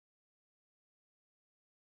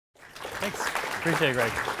Thanks. Appreciate it,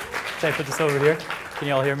 Greg. Should I put this over here? Can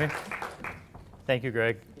you all hear me? Thank you,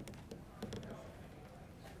 Greg.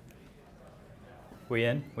 We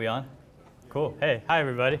in? We on? Cool. Hey, hi,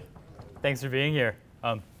 everybody. Thanks for being here.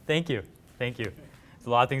 Thank you. Thank you. There's a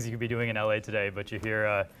lot of things you could be doing in LA today, but you're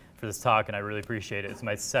here for this talk, and I really appreciate it. It's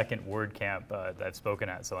my second WordCamp that I've spoken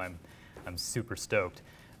at, so I'm super stoked.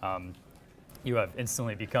 You have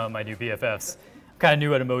instantly become my new BFFs. I'm kind of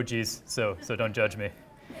new at emojis, so don't judge me.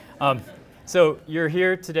 So you're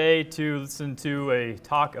here today to listen to a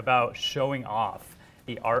talk about showing off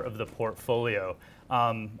the art of the portfolio.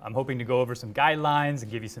 I'm hoping to go over some guidelines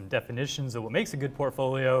and give you some definitions of what makes a good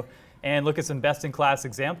portfolio and look at some best-in-class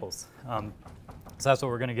examples. So that's what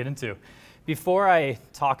we're going to get into. Before I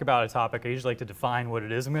talk about a topic, I usually like to define what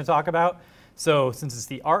it is I'm going to talk about. So since it's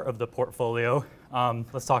the art of the portfolio,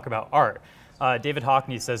 let's talk about art. David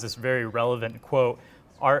Hockney says this very relevant quote,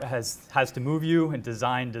 "Art has to move you and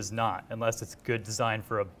design does not, unless it's good design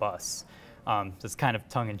for a bus." That's kind of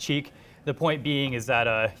tongue-in-cheek. The point being is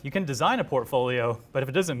that you can design a portfolio, but if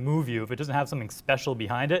it doesn't move you, if it doesn't have something special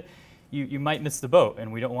behind it, you might miss the boat,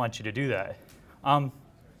 and we don't want you to do that.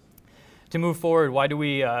 To move forward, why do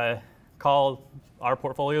we call our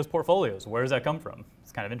portfolios portfolios? Where does that come from?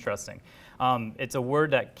 It's kind of interesting. It's a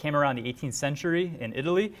word that came around the 18th century in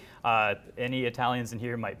Italy. Any Italians in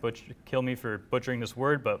here might kill me for butchering this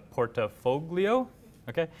word, but portafoglio.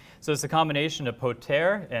 Okay, so it's a combination of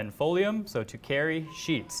potere and folium, so to carry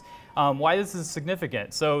sheets. Why this is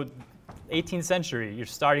significant? So 18th century, you're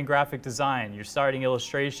starting graphic design, you're starting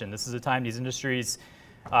illustration. This is the time these industries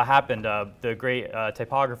happened. The great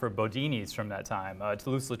typographer Bodini's from that time.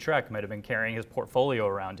 Toulouse-Lautrec might have been carrying his portfolio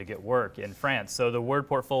around to get work in France. So the word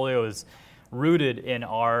portfolio is rooted in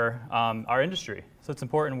our industry. So it's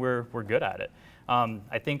important we're good at it.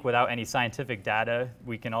 I think without any scientific data,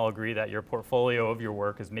 we can all agree that your portfolio of your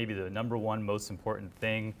work is maybe the #1 most important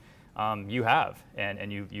thing you have,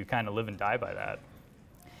 and you kind of live and die by that.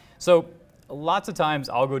 So lots of times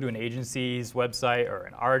I'll go to an agency's website or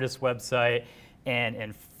an artist's website, and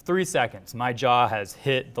in 3 seconds, my jaw has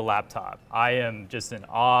hit the laptop. I am just in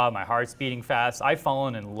awe, my heart's beating fast. I've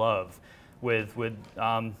fallen in love with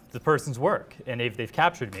the person's work, and they've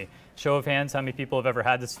captured me. Show of hands, how many people have ever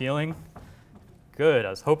had this feeling? Good, I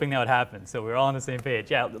was hoping that would happen, so we're all on the same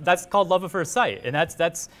page. Yeah, that's called love at first sight, and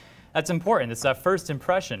that's important. It's that first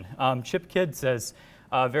impression. Chip Kidd says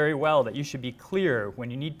very well that you should be clear when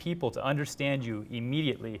you need people to understand you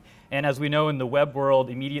immediately. And as we know in the web world,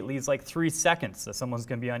 immediately is like 3 seconds that someone's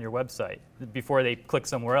going to be on your website before they click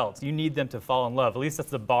somewhere else. You need them to fall in love. At least that's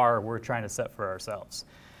the bar we're trying to set for ourselves.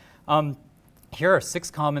 Here are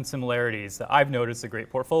 6 common similarities that I've noticed of great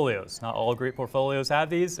portfolios. Not all great portfolios have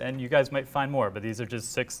these, and you guys might find more, but these are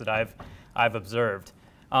just 6 that I've observed.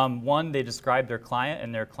 1, they describe their client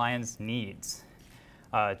and their client's needs.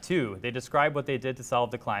 2, they describe what they did to solve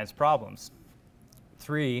the client's problems.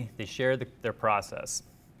 3, they share their process.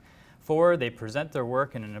 4, they present their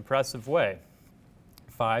work in an impressive way.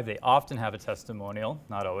 5, they often have a testimonial,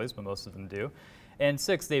 not always, but most of them do. And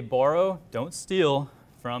 6, they borrow, don't steal,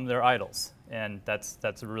 from their idols. And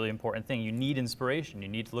that's a really important thing. You need inspiration. You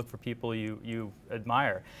need to look for people you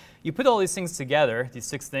admire. You put all these things together, these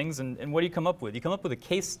 6 things, and what do you come up with? You come up with a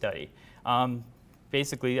case study.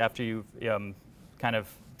 Basically, after you kind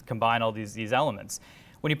of combine all these elements.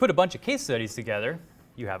 When you put a bunch of case studies together,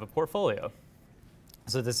 you have a portfolio.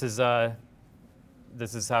 So this is what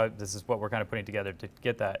we're kind of putting together to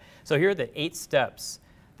get that. So here are the 8 steps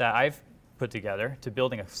that I've put together to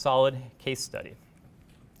building a solid case study.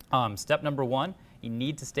 Step number 1, you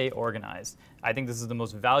need to stay organized. I think this is the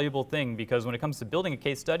most valuable thing because when it comes to building a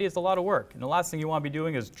case study, it's a lot of work. And the last thing you want to be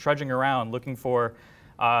doing is trudging around looking for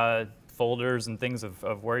folders and things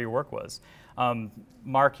of where your work was.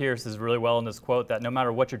 Mark here says really well in this quote that no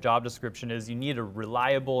matter what your job description is, you need a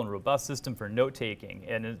reliable and robust system for note-taking.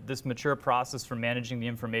 And this mature process for managing the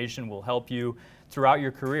information will help you throughout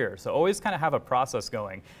your career. So always kind of have a process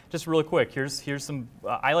going. Just really quick, here's some,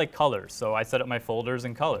 I like colors, so I set up my folders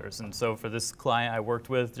in colors. And so for this client I worked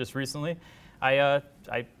with just recently, I have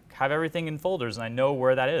everything in folders and I know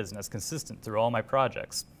where that is, and that's consistent through all my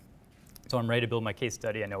projects. So I'm ready to build my case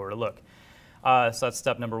study, I know where to look. So that's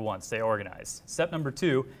step number 1, stay organized. Step number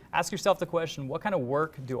 2, ask yourself the question, what kind of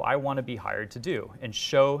work do I want to be hired to do? And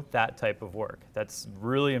show that type of work. That's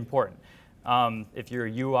really important. If you're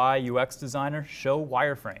a UI, UX designer, show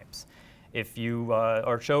wireframes. If you,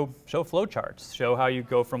 or show flowcharts. Show how you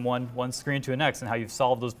go from one screen to the next and how you've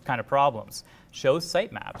solved those kind of problems. Show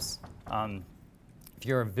sitemaps. If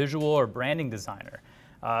you're a visual or branding designer,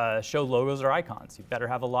 Show logos or icons. You better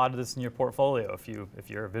have a lot of this in your portfolio if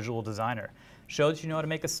you're a visual designer. Show that you know how to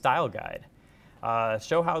make a style guide.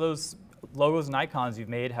 Show how those logos and icons you've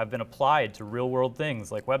made have been applied to real-world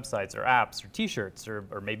things like websites or apps or t-shirts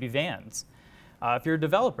or maybe vans. If you're a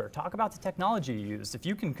developer, talk about the technology you used. If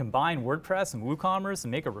you can combine WordPress and WooCommerce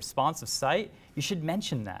and make a responsive site, you should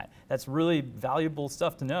mention that. That's really valuable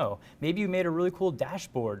stuff to know. Maybe you made a really cool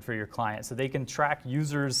dashboard for your client so they can track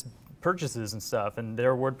users' purchases and stuff, and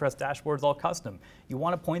their WordPress dashboard's all custom. You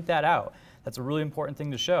want to point that out. That's a really important thing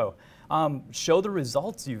to show. Show the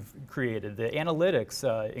results you've created, the analytics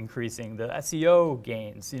increasing, the SEO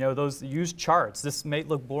gains, those use charts. This may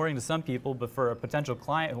look boring to some people, but for a potential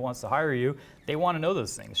client who wants to hire you, they want to know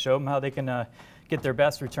those things. Show them how they can get their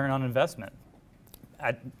best return on investment.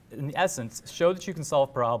 In essence, show that you can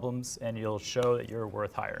solve problems, and you'll show that you're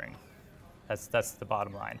worth hiring. That's the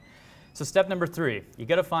bottom line. So step number 3, you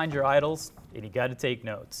got to find your idols, and you got to take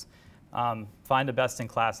notes. Find the best in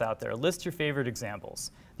class out there. List your favorite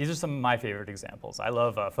examples. These are some of my favorite examples. I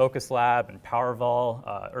love Focus Lab and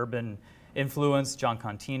Powerval, Urban Influence, John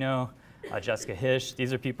Contino, Jessica Hish.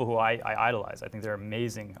 These are people who I idolize. I think they're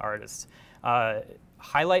amazing artists.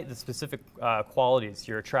 Highlight the specific qualities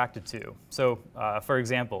you're attracted to. So, for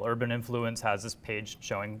example, Urban Influence has this page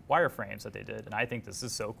showing wireframes that they did, and I think this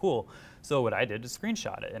is so cool. So what I did is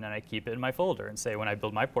screenshot it, and then I keep it in my folder and say when I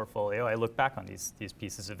build my portfolio, I look back on these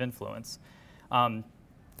pieces of influence.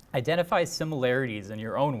 Identify similarities in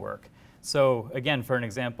your own work. So again, for an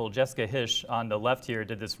example, Jessica Hish on the left here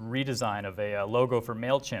did this redesign of a logo for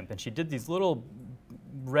MailChimp, and she did these little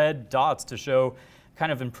red dots to show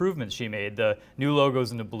kind of improvements she made, the new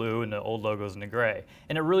logos in the blue and the old logos in the gray.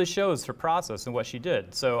 And it really shows her process and what she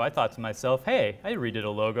did. So I thought to myself, hey, I redid a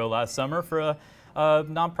logo last summer for a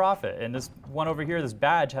nonprofit. And this one over here, this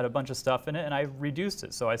badge had a bunch of stuff in it, and I reduced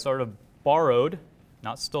it. So I sort of borrowed,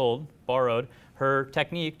 not stole, borrowed her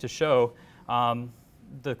technique to show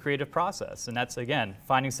the creative process. And that's, again,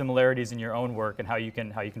 finding similarities in your own work and how you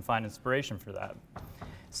can find inspiration for that.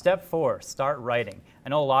 Step 4, start writing. I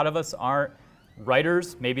know a lot of us aren't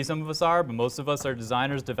writers, maybe some of us are, but most of us are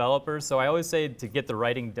designers, developers, so I always say to get the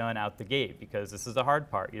writing done out the gate, because this is the hard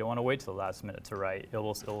part. You don't want to wait till the last minute to write. It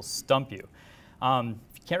will stump you. If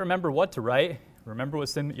you can't remember what to write, remember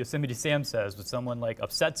what Yosemite Sam says when someone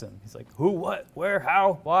upsets him. He's like, who, what, where,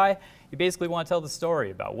 how, why? You basically want to tell the story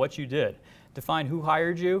about what you did. Define who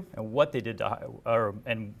hired you and what they did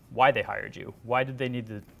and why they hired you. Why did they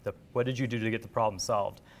need what did you do to get the problem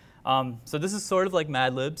solved? So this is sort of like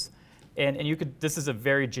Mad Libs. And this is a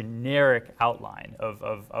very generic outline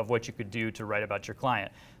of what you could do to write about your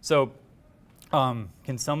client. So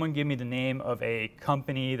can someone give me the name of a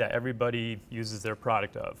company that everybody uses their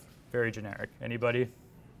product of? Very generic. Anybody?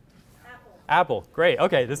 Apple. Apple, great.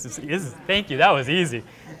 Okay, thank you, that was easy.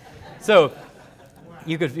 So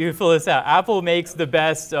you could fill this out. Apple makes the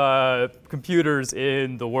best computers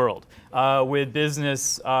in the world. With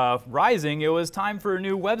business rising, it was time for a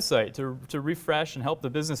new website to refresh and help the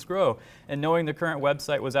business grow. And knowing the current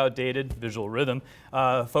website was outdated, Visual Rhythm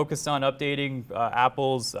focused on updating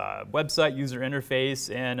Apple's website user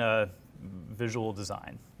interface and visual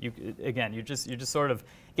design. You're just sort of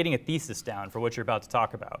getting a thesis down for what you're about to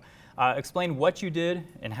talk about. Explain what you did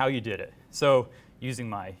and how you did it. So using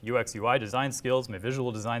my UX UI design skills, my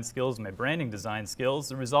visual design skills, my branding design skills,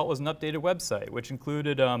 the result was an updated website, which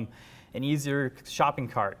included an easier shopping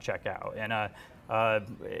cart checkout and a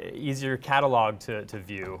easier catalog to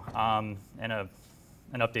view and an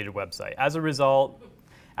updated website. As a result,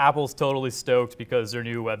 Apple's totally stoked because their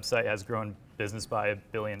new website has grown business by $1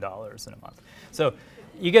 billion in a month. So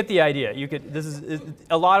you get the idea. This is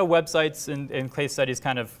a lot of websites and case studies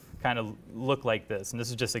kind of look like this. And this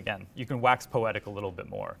is just, again, you can wax poetic a little bit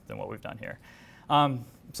more than what we've done here.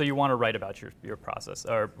 So you want to write about your process,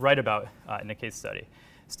 or write about in a case study.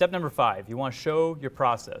 Step number 5, you want to show your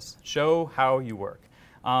process. Show how you work.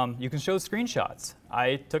 You can show screenshots.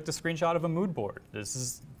 I took the screenshot of a mood board.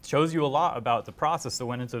 This shows you a lot about the process that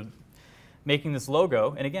went into making this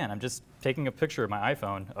logo. And again, I'm just taking a picture of my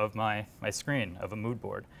iPhone of my screen of a mood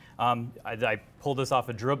board. I pulled this off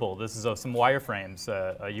a Dribble. This is some wireframes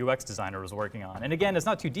a UX designer was working on. And again, it's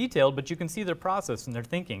not too detailed, but you can see their process and their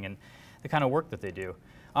thinking and the kind of work that they do.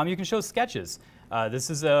 You can show sketches. This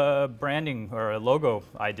is a branding or a logo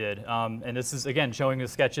I did. And this is, again, showing the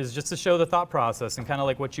sketches just to show the thought process and kind of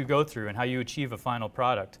like what you go through and how you achieve a final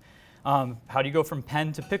product. How do you go from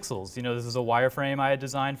pen to pixels? This is a wireframe I had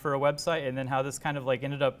designed for a website, and then how this kind of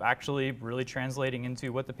ended up actually really translating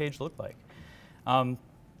into what the page looked like.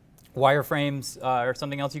 Wireframes or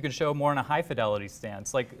something else you can show more in a high fidelity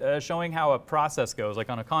stance, like showing how a process goes, like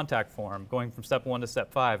on a contact form, going from step 1 to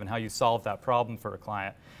step 5 and how you solve that problem for a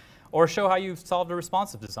client. Or show how you solved a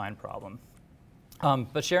responsive design problem.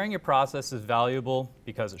 But sharing your process is valuable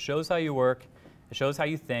because it shows how you work, it shows how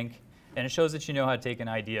you think, and it shows that you know how to take an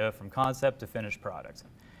idea from concept to finished product.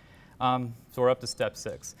 So we're up to step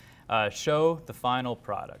 6. Show the final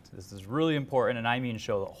product. This is really important, and I mean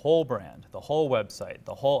show the whole brand, the whole website,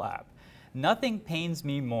 the whole app. Nothing pains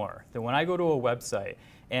me more than when I go to a website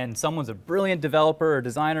and someone's a brilliant developer or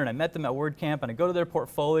designer and I met them at WordCamp and I go to their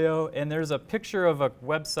portfolio and there's a picture of a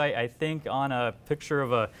website, I think, on a picture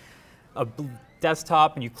of a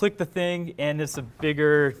desktop, and you click the thing and it's a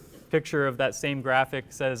bigger picture of that same graphic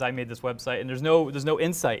says I made this website, and there's no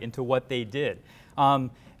insight into what they did.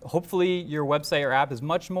 Hopefully your website or app is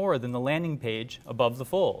much more than the landing page above the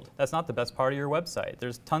fold. That's not the best part of your website.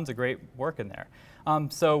 There's tons of great work in there.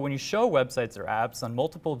 So when you show websites or apps on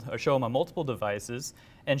show them on multiple devices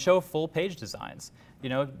and show full page designs. You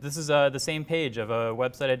know, this is the same page of a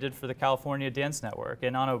website I did for the California Dance Network,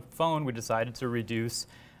 and on a phone we decided to reduce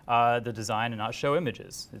the design and not show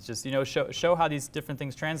images. It's just, you know, show how these different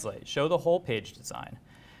things translate. Show the whole page design.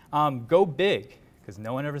 Go big, because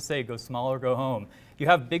no one ever say go small or go home. You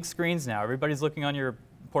have big screens now. Everybody's looking on your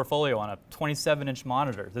portfolio on a 27-inch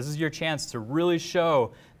monitor. This is your chance to really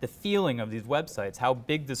show the feeling of these websites, how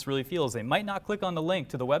big this really feels. They might not click on the link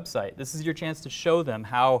to the website. This is your chance to show them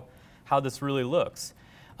how this really looks.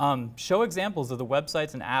 Show examples of the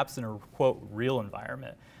websites and apps in a, quote, real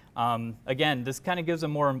environment. Again, this kind of gives a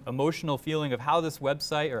more emotional feeling of how this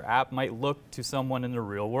website or app might look to someone in the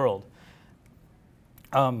real world.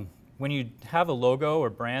 When you have a logo or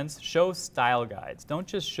brands, show style guides. Don't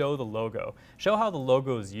just show the logo. Show how the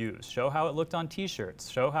logo is used. Show how it looked on t-shirts.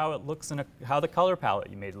 Show how it looks in how the color palette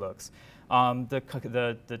you made looks.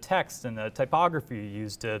 The text and the typography you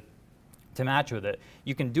used to match with it.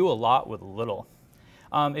 You can do a lot with little.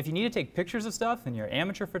 If you need to take pictures of stuff and you're an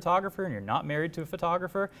amateur photographer and you're not married to a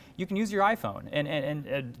photographer, you can use your iPhone.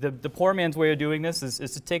 And the poor man's way of doing this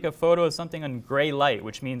is to take a photo of something in gray light,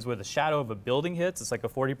 which means where the shadow of a building hits, it's like a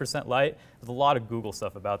 40% light. There's a lot of Google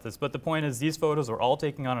stuff about this. But the point is these photos are all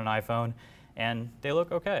taken on an iPhone, and they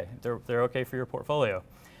look okay. They're okay for your portfolio.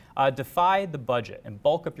 Defy the budget and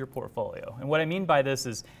bulk up your portfolio. And what I mean by this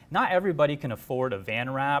is not everybody can afford a van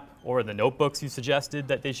wrap or the notebooks you suggested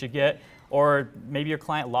that they should get, or maybe your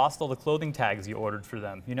client lost all the clothing tags you ordered for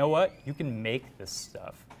them. You know what? You can make this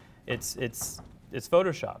stuff. It's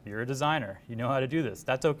Photoshop. You're a designer. You know how to do this.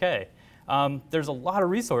 That's okay. There's a lot of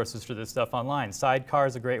resources for this stuff online. Sidecar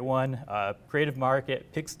is a great one, Creative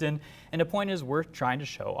Market, Pixton, and the point is we're trying to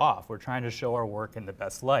show off. We're trying to show our work in the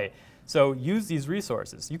best light. So use these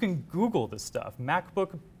resources. You can Google this stuff,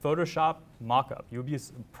 MacBook, Photoshop, mockup. You'll be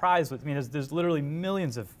surprised with, I mean, there's literally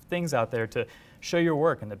millions of things out there to show your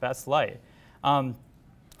work in the best light.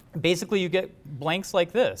 Basically, you get blanks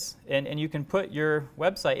like this, and you can put your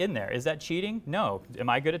website in there. Is that cheating? No. Am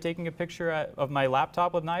I good at taking a picture of my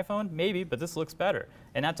laptop with an iPhone? Maybe, but this looks better,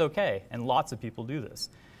 and that's okay, and lots of people do this.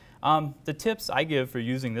 The tips I give for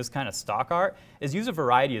using this kind of stock art is use a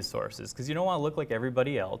variety of sources, because you don't want to look like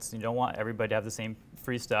everybody else. You don't want everybody to have the same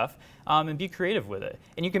free stuff, and be creative with it.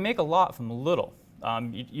 And you can make a lot from a little.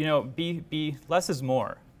 You know, be less is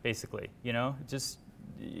more, basically. You know, just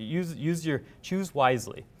choose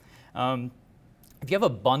wisely. If you have a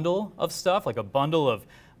bundle of stuff, like a bundle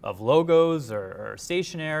of logos or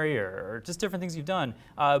stationery or just different things you've done,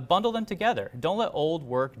 bundle them together. Don't let old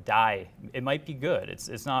work die. It might be good.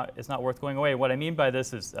 It's not worth going away. What I mean by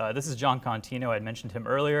this is John Contino. I mentioned him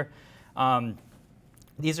earlier.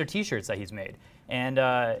 These are T-shirts that he's made. And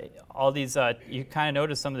all these, you kind of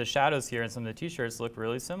notice some of the shadows here and some of the T-shirts look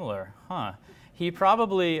really similar. Huh. He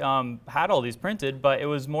probably had all these printed, but it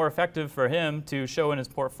was more effective for him to show in his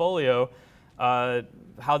portfolio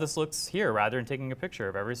how this looks here rather than taking a picture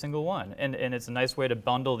of every single one. And it's a nice way to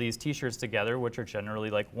bundle these T-shirts together, which are generally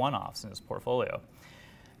like one-offs in his portfolio.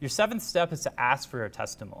 Your 7th step is to ask for a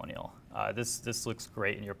testimonial. This looks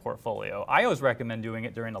great in your portfolio. I always recommend doing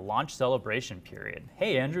it during the launch celebration period.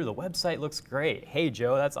 Hey, Andrew, the website looks great. Hey,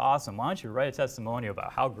 Joe, that's awesome. Why don't you write a testimonial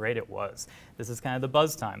about how great it was? This is kind of the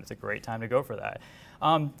buzz time. It's a great time to go for that.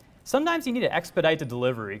 Sometimes you need to expedite the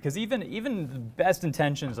delivery, because even the best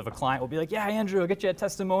intentions of a client will be like, yeah, Andrew, I'll get you a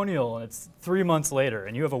testimonial, and it's 3 months later,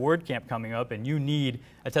 and you have a WordCamp coming up, and you need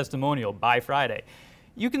a testimonial by Friday.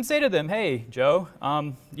 You can say to them, hey, Joe,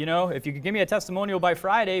 you know, if you could give me a testimonial by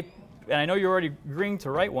Friday, and I know you're already agreeing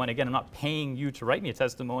to write one. Again, I'm not paying you to write me a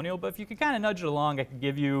testimonial, but if you could kind of nudge it along, I could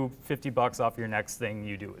give you $50 off your next thing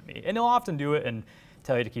you do with me. And they'll often do it and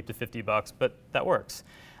tell you to keep the $50, but that works.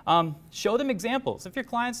 Show them examples. If your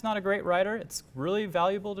client's not a great writer, it's really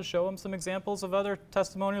valuable to show them some examples of other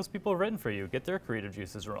testimonials people have written for you. Get their creative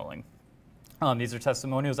juices rolling. These are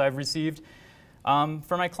testimonials I've received from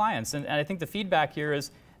my clients, and I think the feedback here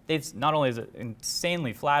is not only is it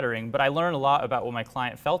insanely flattering, but I learned a lot about what my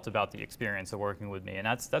client felt about the experience of working with me, and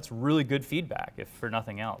that's really good feedback, if for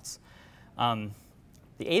nothing else. The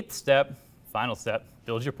 8th step, final step,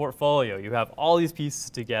 build your portfolio. You have all these pieces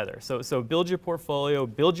together. So build your portfolio,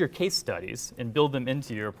 build your case studies, and build them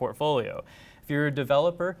into your portfolio. If you're a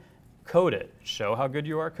developer, code it. Show how good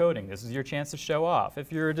you are coding. This is your chance to show off.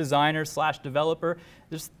 If you're a designer / developer,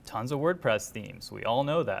 there's tons of WordPress themes. We all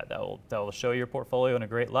know that. That will show your portfolio in a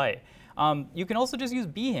great light. You can also just use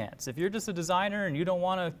Behance. If you're just a designer and you don't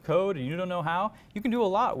want to code and you don't know how, you can do a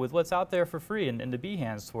lot with what's out there for free in the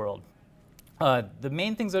Behance world. The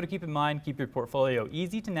main things, though, to keep in mind: keep your portfolio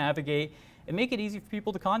easy to navigate and make it easy for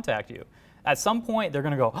people to contact you. At some point, they're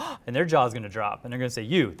going to go, oh, and their jaw's going to drop, and they're going to say,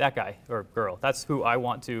 you, that guy or girl, that's who I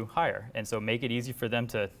want to hire. And so make it easy for them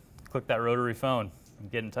to click that rotary phone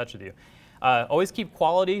and get in touch with you. Always keep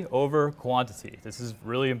quality over quantity. This is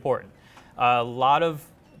really important. A lot of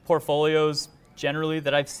portfolios generally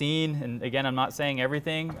that I've seen, and again, I'm not saying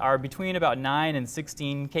everything, are between about 9 and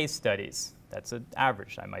 16 case studies. That's an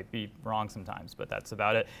average. I might be wrong sometimes, but that's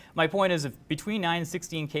about it. My point is, if between 9 and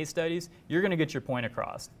 16 case studies, you're going to get your point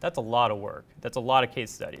across. That's a lot of work. That's a lot of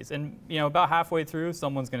case studies. And about halfway through,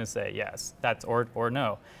 someone's going to say yes, that's or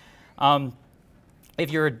no.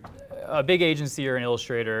 If you're a big agency or an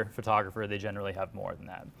illustrator, photographer, they generally have more than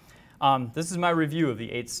that. This is my review of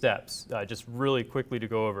the 8 steps, just really quickly to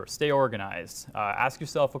go over. Stay organized. Ask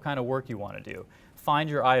yourself what kind of work you want to do. Find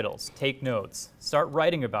your idols, take notes, start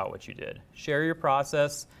writing about what you did, share your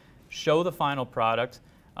process, show the final product,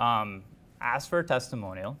 ask for a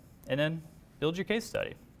testimonial, and then build your case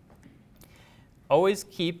study. Always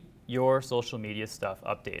keep your social media stuff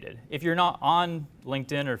updated. If you're not on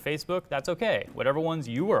LinkedIn or Facebook, that's okay. Whatever ones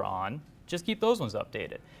you are on, just keep those ones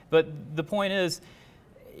updated. But the point is,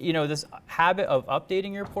 this habit of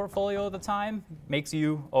updating your portfolio all the time makes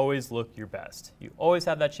you always look your best. You always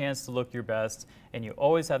have that chance to look your best, and you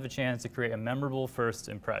always have the chance to create a memorable first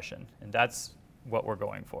impression, and that's what we're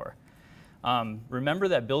going for. Remember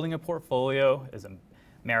that building a portfolio is a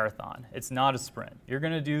marathon. It's not a sprint. You're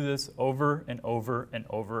going to do this over and over and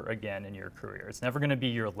over again in your career. It's never going to be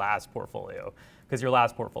your last portfolio, because your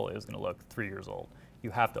last portfolio is going to look 3 years old. You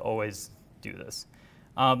have to always do this.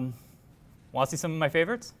 Want to see some of my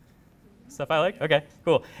favorites? Stuff I like? Okay,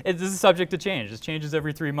 cool. This is subject to change. This changes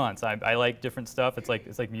every 3 months. I like different stuff. It's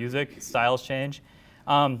like music. Styles change.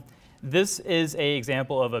 This is an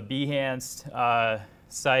example of a Behance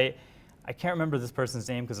site. I can't remember this person's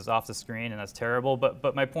name because it's off the screen, and that's terrible.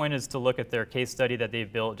 But my point is to look at their case study that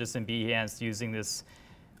they've built just in Behance using this.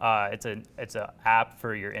 It's an app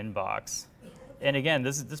for your inbox. And again,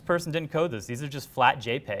 this person didn't code this. These are just flat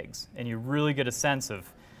JPEGs, and you really get a sense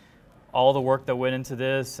of all the work that went into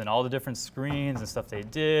this and all the different screens and stuff they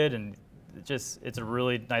did, and it's a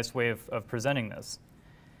really nice way of presenting this.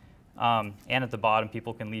 And at the bottom,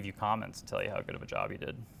 people can leave you comments and tell you how good of a job you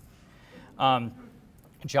did.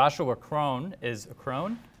 Joshua Crone is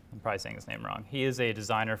Crone? I'm probably saying his name wrong. He is a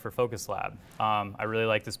designer for Focus Lab. I really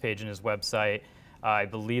like this page in his website. I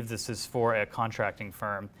believe this is for a contracting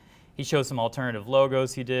firm. He shows some alternative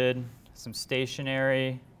logos he did, some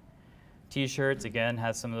stationery, T-shirts, again,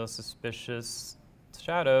 has some of those suspicious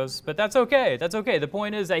shadows, but that's okay. That's okay. The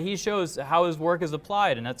point is that he shows how his work is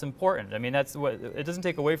applied, and that's important. I mean, it doesn't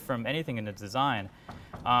take away from anything in the design.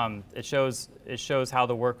 It shows how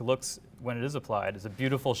the work looks when it is applied. It's a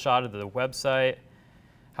beautiful shot of the website,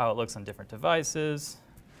 how it looks on different devices.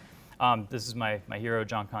 This is my hero,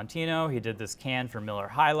 John Contino. He did this can for Miller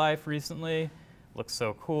High Life recently. Looks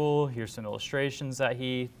so cool. Here's some illustrations that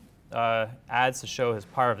he adds to show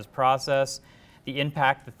part of his process, the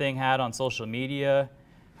impact the thing had on social media,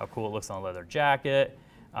 how cool it looks on a leather jacket,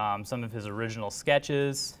 some of his original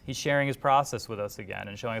sketches. He's sharing his process with us again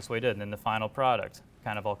and showing us what he did, and then the final product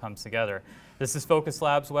kind of all comes together. This is Focus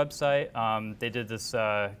Lab's website. They did this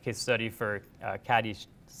case study for Caddy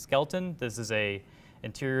Skelton. This is a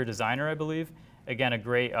interior designer, I believe. Again, a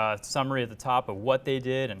great summary at the top of what they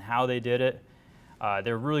did and how they did it.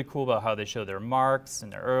 They're really cool about how they show their marks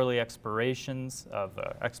and their early explorations of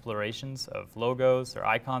logos, their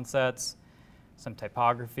icon sets, some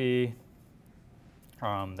typography,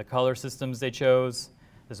 the color systems they chose.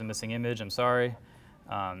 There's a missing image, I'm sorry.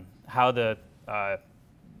 How the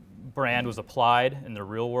brand was applied in the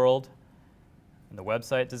real world, and the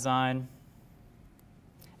website design,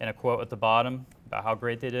 and a quote at the bottom about how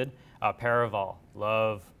great they did. Paraval,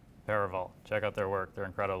 love Paraval. Check out their work. They're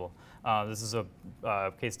incredible. This is a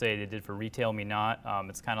case study they did for Retail Me Not.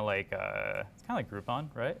 It's kind of like Groupon,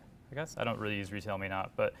 right? I guess I don't really use Retail Me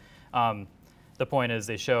Not, but the point is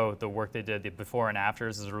they show the work they did, the before and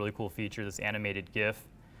afters. This is a really cool feature. This animated GIF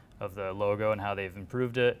of the logo and how they've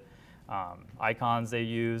improved it. Icons they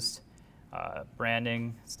used.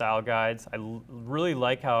 Branding, style guides. I really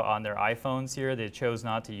like how on their iPhones here, they chose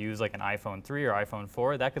not to use like an iPhone 3 or iPhone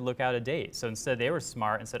 4. That could look out of date. So instead they were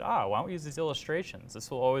smart and said, why don't we use these illustrations? This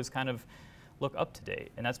will always kind of look up to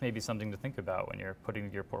date. And that's maybe something to think about when you're putting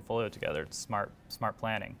your portfolio together. It's smart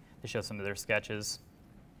planning. They show some of their sketches.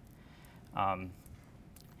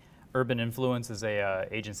 Urban Influence is a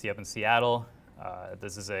agency up in Seattle.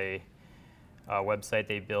 This is a website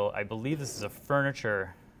they built. I believe this is a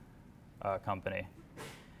furniture company.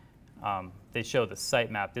 They show the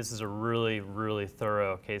sitemap. This is a really, really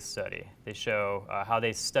thorough case study. They show how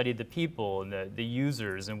they studied the people and the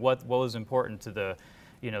users and what was important to the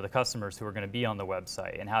customers who were going to be on the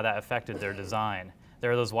website and how that affected their design.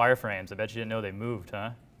 There are those wireframes. I bet you didn't know they moved,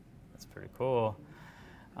 huh? That's pretty cool.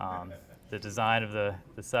 The design of the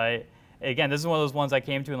site. Again, this is one of those ones I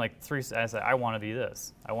came to in like I said, I want to be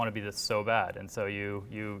this. I want to be this so bad. And so you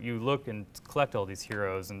look and collect all these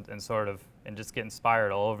heroes and just get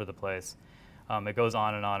inspired all over the place. It goes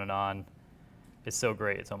on and on and on. It's so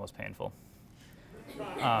great, it's almost painful.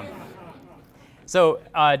 So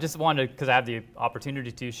just wanted, because I have the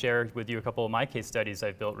opportunity to share with you a couple of my case studies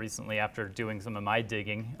I've built recently after doing some of my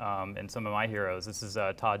digging and some of my heroes. This is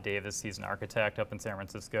Todd Davis. He's an architect up in San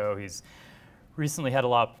Francisco. He's recently had a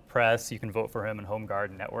lot of press. You can vote for him in Home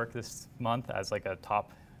Garden Network this month as like a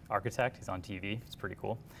top architect. He's on TV. It's pretty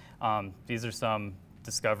cool. These are some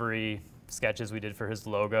discovery sketches we did for his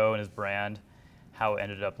logo and his brand, how it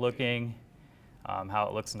ended up looking, how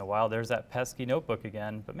it looks in the wild. There's that pesky notebook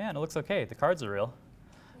again, but man, it looks okay. The cards are real.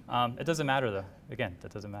 It doesn't matter though. Again,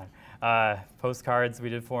 that doesn't matter. Postcards we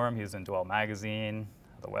did for him. He was in Dwell Magazine.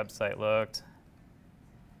 How the website looked.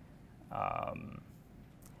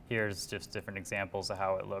 Here's just different examples of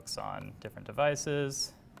how it looks on different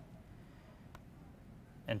devices.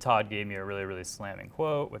 And Todd gave me a really, really slamming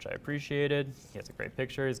quote, which I appreciated. He has a great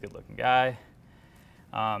picture. He's a good-looking guy.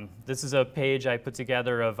 This is a page I put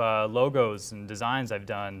together of logos and designs I've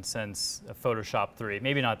done since Photoshop 3.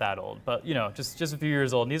 Maybe not that old, but just a few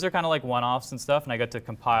years old. And these are kind of like one-offs and stuff, and I got to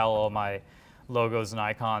compile all my logos and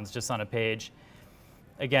icons just on a page.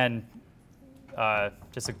 Again,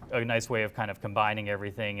 just a nice way of kind of combining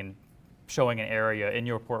everything and showing an area in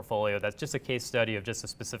your portfolio that's just a case study of just a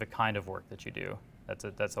specific kind of work that you do.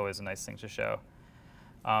 That's always a nice thing to show.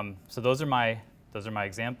 So those are my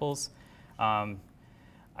examples.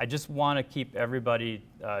 I just want to keep everybody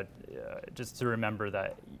just to remember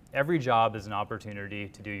that every job is an opportunity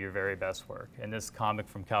to do your very best work. And this comic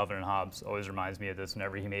from Calvin and Hobbes always reminds me of this.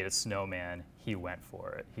 Whenever he made a snowman, he went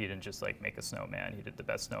for it. He didn't just like make a snowman. He did the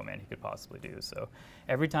best snowman he could possibly do. So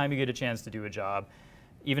every time you get a chance to do a job,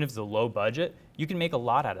 even if it's a low budget, you can make a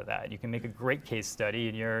lot out of that. You can make a great case study,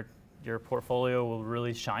 and your portfolio will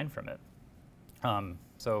really shine from it.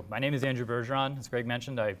 So my name is Andrew Bergeron. As Greg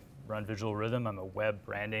mentioned, I run Visual Rhythm. I'm a web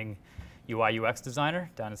branding UI UX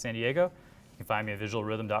designer down in San Diego. You can find me at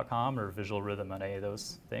visualrhythm.com or Visual Rhythm on any of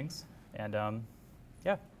those things. And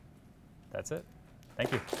yeah, that's it.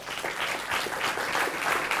 Thank you.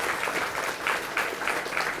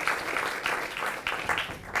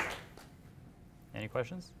 Any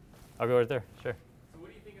questions? I'll go right there. Sure. So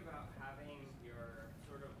what do you think about having your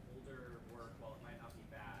sort of older work, well, it might not be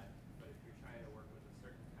bad, but if you're trying to work with a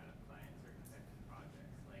certain kind of client, certain types of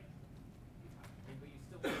projects, like, but you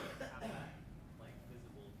still want to have that, like,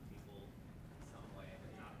 visible to people in some way,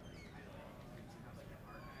 but not like highlighting. Would you have like an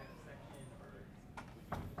archive section, or would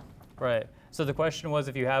you? Right. So the question was,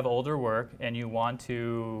 if you have older work and you want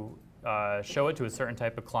to show it to a certain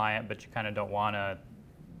type of client, but you kind of don't want to,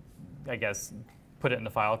 I guess, put it in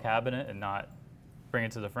the file cabinet and not bring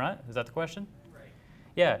it to the front? Is that the question? Right.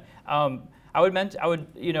 Yeah. I would,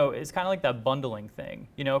 it's kind of like that bundling thing.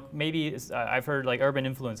 Maybe I've heard like Urban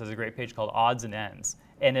Influence has a great page called Odds and Ends.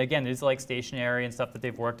 And again, it's like stationery and stuff that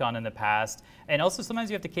they've worked on in the past. And also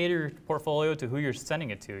sometimes you have to cater your portfolio to who you're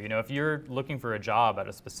sending it to. If you're looking for a job at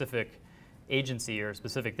a specific agency or a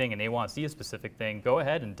specific thing and they want to see a specific thing, go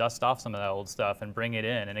ahead and dust off some of that old stuff and bring it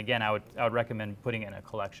in. And again, I would recommend putting it in a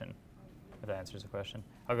collection, if that answers the question.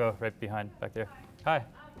 I'll go right behind, back there. Hi.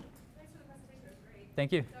 Thanks for the presentation, it was great.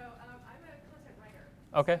 Thank you. So I'm a content writer.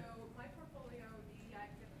 Okay. So my portfolio,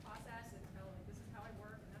 I get the process and tell them this is how I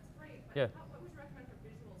work, and that's great. But Yeah. what would you recommend for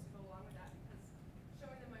visuals to go along with that? Because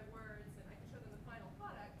showing them my words, and I can show them the final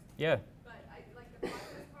product, Yeah. but I like the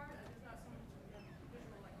process part, and there's not so much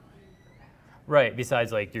visual like Right,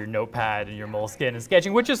 besides like your notepad and your Moleskine and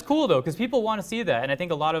sketching, which is cool though, because people want to see that. And I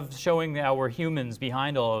think a lot of showing that we're humans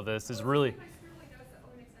behind all of this is really... My scribbly notes that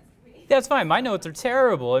only make sense to me. That's fine. My notes are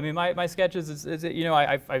terrible. I mean, my sketches is you know,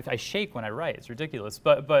 I shake when I write. It's ridiculous.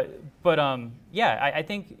 Yeah, I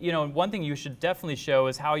think, you know, one thing you should definitely show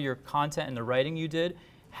is how your content and the writing you did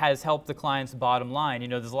has helped the client's bottom line. You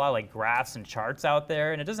know, there's a lot of like graphs and charts out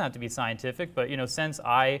there, and it doesn't have to be scientific, but you know, since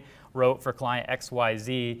I wrote for client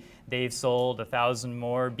XYZ, they've sold 1,000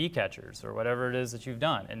 more bee catchers or whatever it is that you've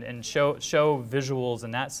done, and show visuals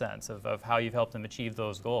in that sense of how you've helped them achieve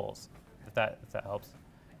those goals, if that helps.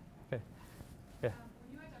 Okay. Yeah.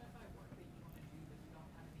 When you identify work that you want to do but you don't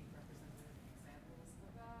have any representative examples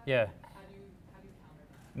of that, Yeah. how do you counter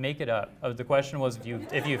that? Make it up. The question was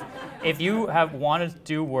if you have wanted to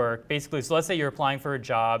do work, basically, so let's say you're applying for a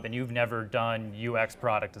job and you've never done UX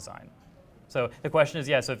product design. So the question is,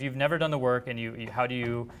 yeah, so if you've never done the work and how do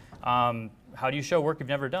you show work you've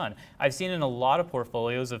never done? I've seen in a lot of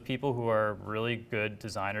portfolios of people who are really good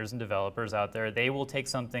designers and developers out there, they will take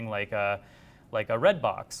something like a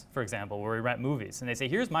Redbox, for example, where we rent movies, and they say,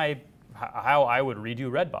 here's how I would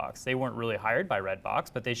redo Redbox. They weren't really hired by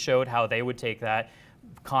Redbox, but they showed how they would take that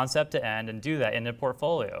concept to end and do that in a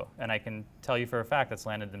portfolio. And I can tell you for a fact that's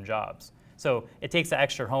landed them jobs. So it takes the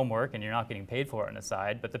extra homework and you're not getting paid for it on the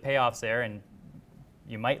side, but the payoff's there and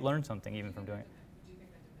you might learn something even from doing it. Do you think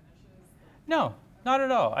that diminishes? No, not at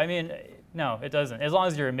all. I mean, no, it doesn't. As long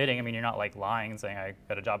as you're admitting, I mean, you're not like lying and saying, I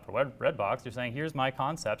got a job for Redbox. You're saying, here's my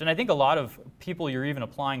concept. And I think a lot of people you're even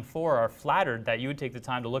applying for are flattered that you would take the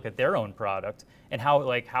time to look at their own product and how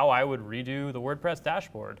I would redo the WordPress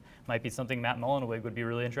dashboard might be something Matt Mullenweg would be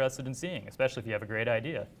really interested in seeing, especially if you have a great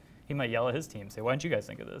idea. He might yell at his team, say, why don't you guys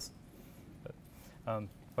think of this? But,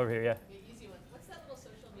 over here, yeah. Okay, easy one. What's that little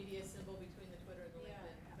social media symbol between the Twitter and the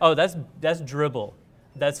LinkedIn? Oh, that's Dribble.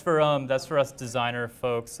 That's for us designer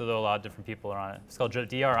folks. So there are a lot of different people are on it. It's called Dribble.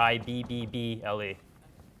 Javi,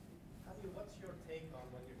 what's your take on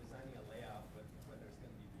when you're designing a layout, whether it's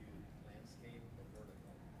going to be viewed landscape or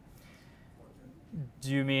vertical? Portrait?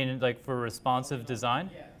 Do you mean like for responsive design?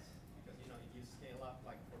 Yes, because you know if you scale up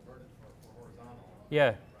like for horizontal.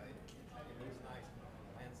 Yeah. Right, it looks nice on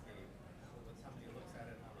a landscape, but when somebody looks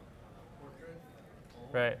at it on a portrait,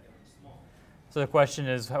 Right. it looks small. So the question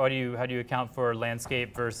is, how do you account for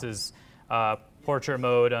landscape versus portrait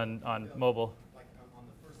mode on mobile? Like on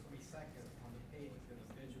the first 3 seconds on the page, it's going to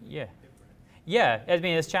visually Yeah. look different. Yeah, I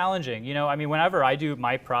mean, it's challenging. You know, I mean, whenever I do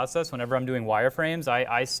my process, whenever I'm doing wireframes,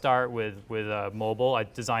 I start with mobile. I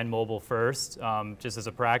design mobile first, just as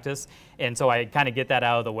a practice. And so I kind of get that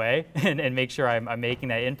out of the way and make sure I'm making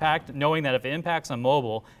that impact, knowing that if it impacts on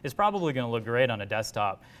mobile, it's probably going to look great on a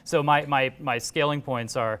desktop. So my scaling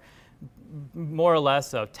points are more or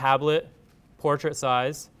less a tablet, portrait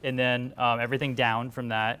size, and then everything down from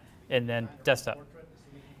that, and then desktop.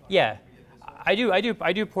 Yeah. I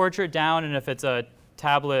do portrait down, and if it's a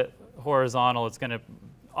tablet horizontal, it's going to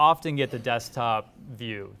often get the desktop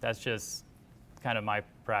view. That's just kind of my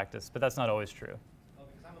practice, but that's not always true. Oh,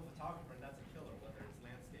 because I'm a photographer, and that's a killer, whether it's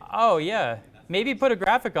landscape. Oh yeah, maybe put a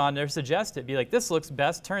graphic on there, suggest it. Be like, this looks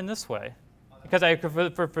best, turn this way. Because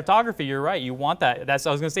for photography, you're right. You want that. That's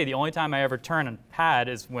I was going to say. The only time I ever turn a pad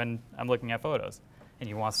is when I'm looking at photos, and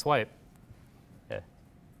you want to swipe. Yeah.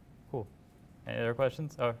 Cool. Any other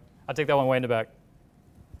questions? Oh. I'll take that one way in the back.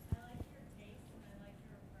 I like your taste and I like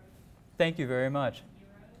your approach Thank you very much. to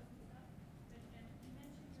heroes and stuff. But and you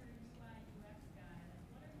mentioned you're a UI UX guy. Like,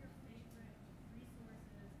 what are your favorite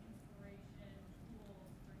resources, inspiration,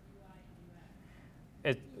 tools for UI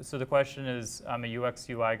and UX? So the question is, I'm a UX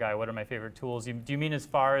UI guy. What are my favorite tools? Do you mean as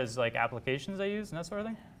far as like applications I use and that sort of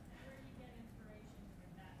thing? Where do you get inspiration for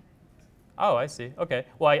that? Oh, I see. Okay.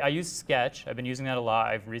 Well, I use Sketch. I've been using that a lot.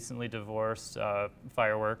 I've recently divorced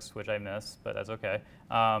Fireworks, which I miss, but that's okay.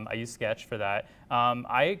 I use Sketch for that.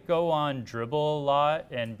 I go on Dribble a lot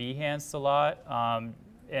and Behance a lot,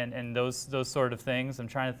 and those sort of things. I'm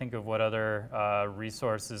trying to think of what other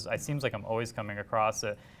resources. It seems like I'm always coming across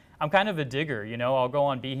it. I'm kind of a digger, you know. I'll go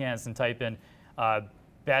on Behance and type in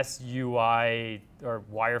best UI or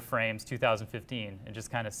wireframes 2015 and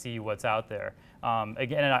just kind of see what's out there.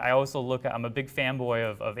 Again, and I also look at, I'm a big fanboy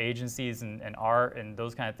of agencies and art and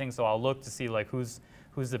those kind of things, so I'll look to see like who's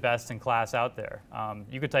the best in class out there.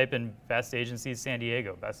 You could type in best agencies San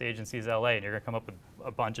Diego, best agencies LA, and you're gonna come up with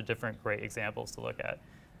a bunch of different great examples to look at.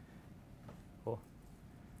 Cool.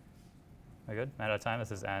 Am I good? I'm out of time?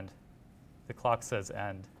 This is end. The clock says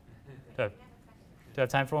end. Do I have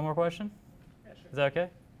time for one more question? Yeah, sure. Is that okay?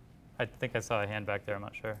 I think I saw a hand back there. I'm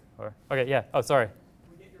not sure. Or okay, yeah. Oh, sorry. Can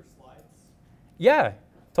we get your slides? Yeah,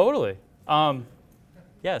 totally.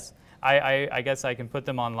 Yes. I guess I can put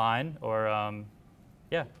them online, or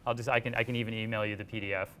yeah, I can even email you the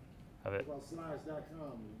PDF of it. Well,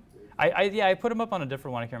 slides.com. Yeah, I put them up on a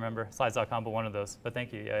different one. I can't remember slides.com, but one of those. But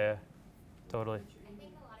thank you. Yeah, totally. I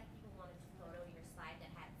think a lot of people wanted to photo your slide that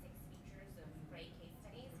had 6 features of great case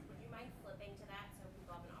studies. Would you mind flipping to that so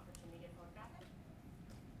people have an opportunity to photograph it?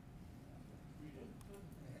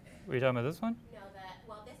 Were you talking about this one? No,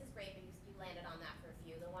 well, this is great, but you landed on that for a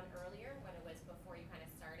few. The one earlier, when it was before you kind of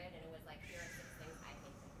started, and it was like, here are 6 things I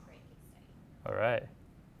think make a great case study. All right.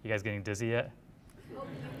 You guys getting dizzy yet? Oh,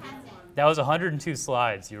 you passed it. That was 102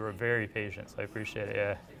 slides. You were very patient, so I appreciate it.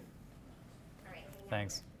 Yeah. All right.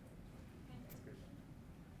 Thanks.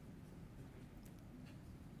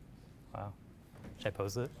 Wow. Should I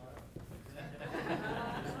pose it?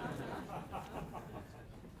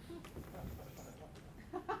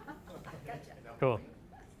 Cool.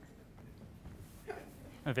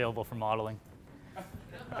 Available for modeling.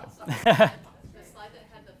 The slide that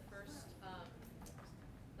had the first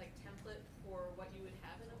like template for what you would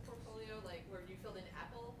have in a portfolio, like where you filled in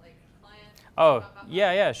Apple, like client. Oh,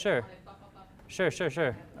 yeah, sure.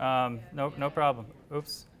 Sure. No problem.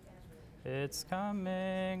 Oops. It's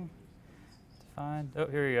coming. Fine. Oh,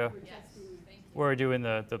 here we go. Yes, thank you. We're doing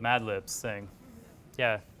the Mad Libs thing.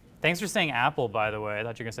 Yeah. Thanks for saying Apple, by the way. I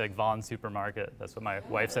thought you were going to say like Vaughn Supermarket. That's what my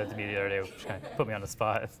wife said to me the other day, which kind of put me on the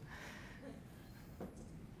spot.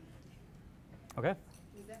 Okay.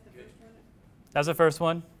 Was that the first one? That's the first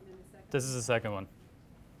one. And then the second? This is the second one.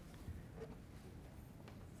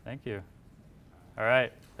 Thank you. All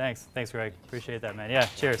right. Thanks, Greg. Appreciate that, man. Yeah,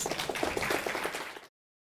 cheers.